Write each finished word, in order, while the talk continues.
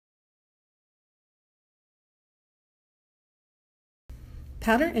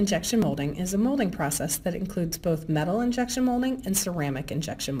Powder injection molding is a molding process that includes both metal injection molding and ceramic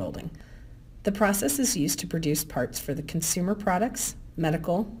injection molding. The process is used to produce parts for the consumer products,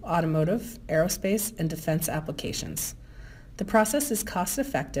 medical, automotive, aerospace, and defense applications. The process is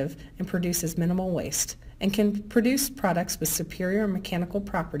cost-effective and produces minimal waste, and can produce products with superior mechanical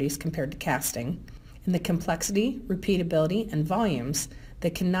properties compared to casting, in the complexity, repeatability, and volumes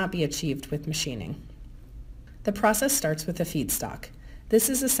that cannot be achieved with machining. The process starts with a feedstock. This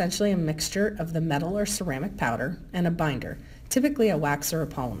is essentially a mixture of the metal or ceramic powder and a binder, typically a wax or a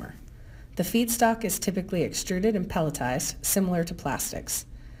polymer. The feedstock is typically extruded and pelletized, similar to plastics.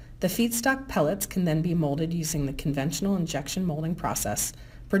 The feedstock pellets can then be molded using the conventional injection molding process,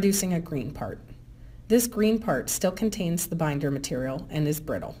 producing a green part. This green part still contains the binder material and is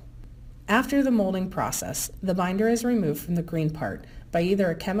brittle. After the molding process, the binder is removed from the green part by either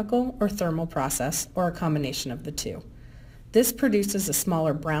a chemical or thermal process or a combination of the two. This produces a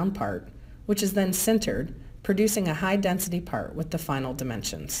smaller brown part, which is then sintered, producing a high-density part with the final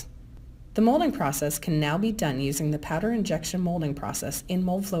dimensions. The molding process can now be done using the powder injection molding process in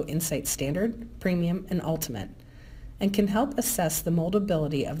Moldflow Insight Standard, Premium, and Ultimate, and can help assess the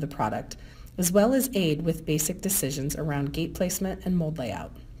moldability of the product, as well as aid with basic decisions around gate placement and mold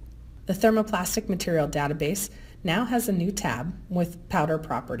layout. The thermoplastic material database now has a new tab with powder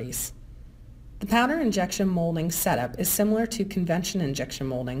properties. The powder injection molding setup is similar to convention injection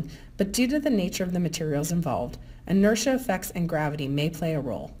molding, but due to the nature of the materials involved, inertia effects and gravity may play a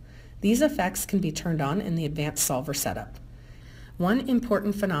role. These effects can be turned on in the advanced solver setup. One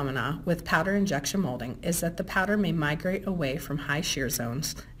important phenomena with powder injection molding is that the powder may migrate away from high shear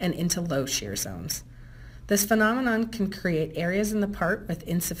zones and into low shear zones. This phenomenon can create areas in the part with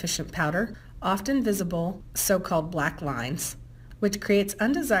insufficient powder, often visible so-called black lines, which creates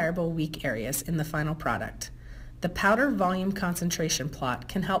undesirable weak areas in the final product. The powder volume concentration plot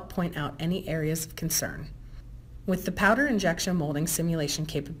can help point out any areas of concern. With the powder injection molding simulation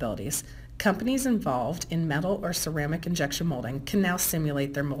capabilities, companies involved in metal or ceramic injection molding can now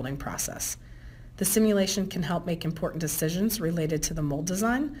simulate their molding process. The simulation can help make important decisions related to the mold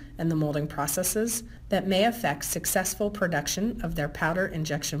design and the molding processes that may affect successful production of their powder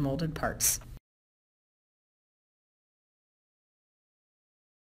injection molded parts.